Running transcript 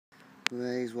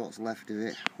There's what's left of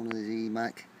it, one of these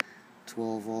EMAC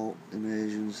 12 volt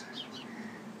immersions.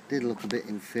 Did look a bit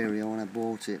inferior when I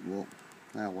bought it, but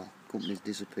oh well, company's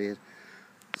disappeared.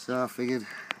 So I figured,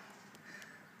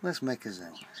 let's make a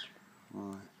zone.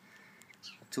 Right.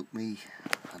 It took me,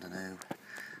 I don't know,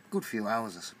 a good few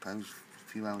hours I suppose. A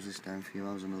few hours this day, a few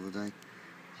hours another day.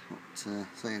 But, so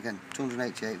again,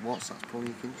 288 watts, that's probably,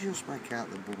 you can just make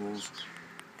out the bubbles.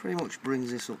 Pretty much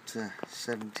brings this up to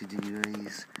 70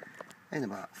 degrees in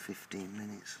about 15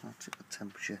 minutes. I'll take the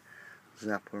temperature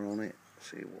zapper on it,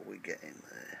 see what we get in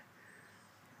there.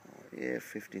 Oh, yeah,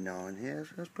 59, yeah,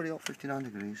 that's pretty hot, 59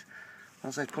 degrees.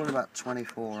 I'll say probably about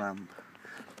 24 amp.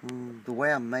 The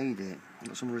way I made it, I've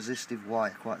got some resistive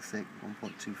wire, quite thick,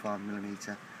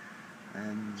 1.25mm.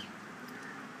 And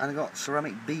I got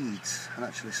ceramic beads, and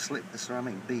actually slipped the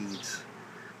ceramic beads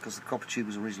because the copper tube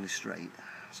was originally straight.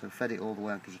 So fed it all the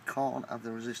way on, because you can't have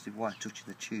the resistive wire touching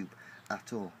the tube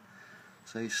at all.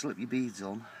 So you slip your beads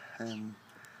on and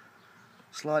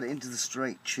slide it into the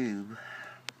straight tube,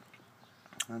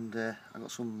 and I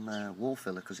got some wall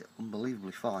filler because it's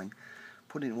unbelievably fine.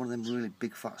 Put it in one of them really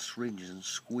big fat syringes and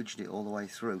squidged it all the way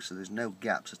through, so there's no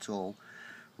gaps at all,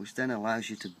 which then allows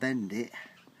you to bend it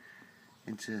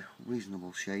into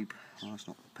reasonable shape. Well, it's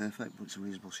not perfect, but it's a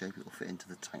reasonable shape. It will fit into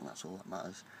the tank, that's all that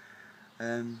matters.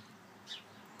 And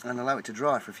allow it to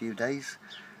dry for a few days.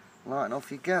 Right, and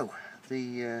off you go.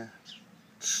 The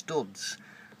studs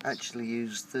actually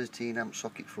use 13 amp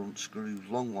socket front screws,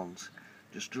 long ones.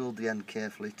 Just drilled the end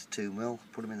carefully to 2mm,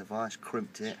 put them in the vise,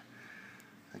 crimped it.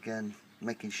 Again,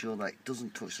 making sure that it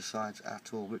doesn't touch the sides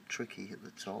at all. A bit tricky at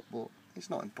the top, but it's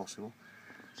not impossible.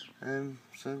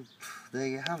 So there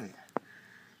you have it.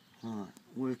 Right,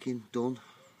 working, done.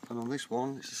 And on this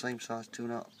one, it's the same size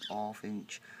 2.5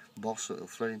 inch boss, so it'll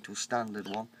thread into a standard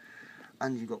one.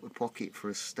 And you've got the pocket for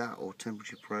a stat or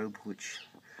temperature probe, which,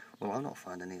 well, I've not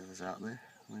found any others out there.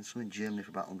 I mean, some in Germany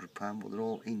for about £100, but they're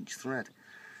all inch thread.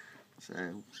 So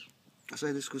I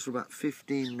say this goes for about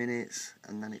 15 minutes,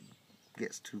 and then it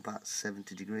gets to about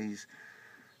 70 degrees.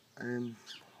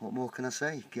 What more can I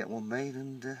say? Get one made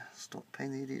and stop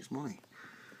paying the idiots money.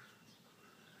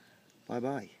 Bye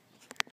bye.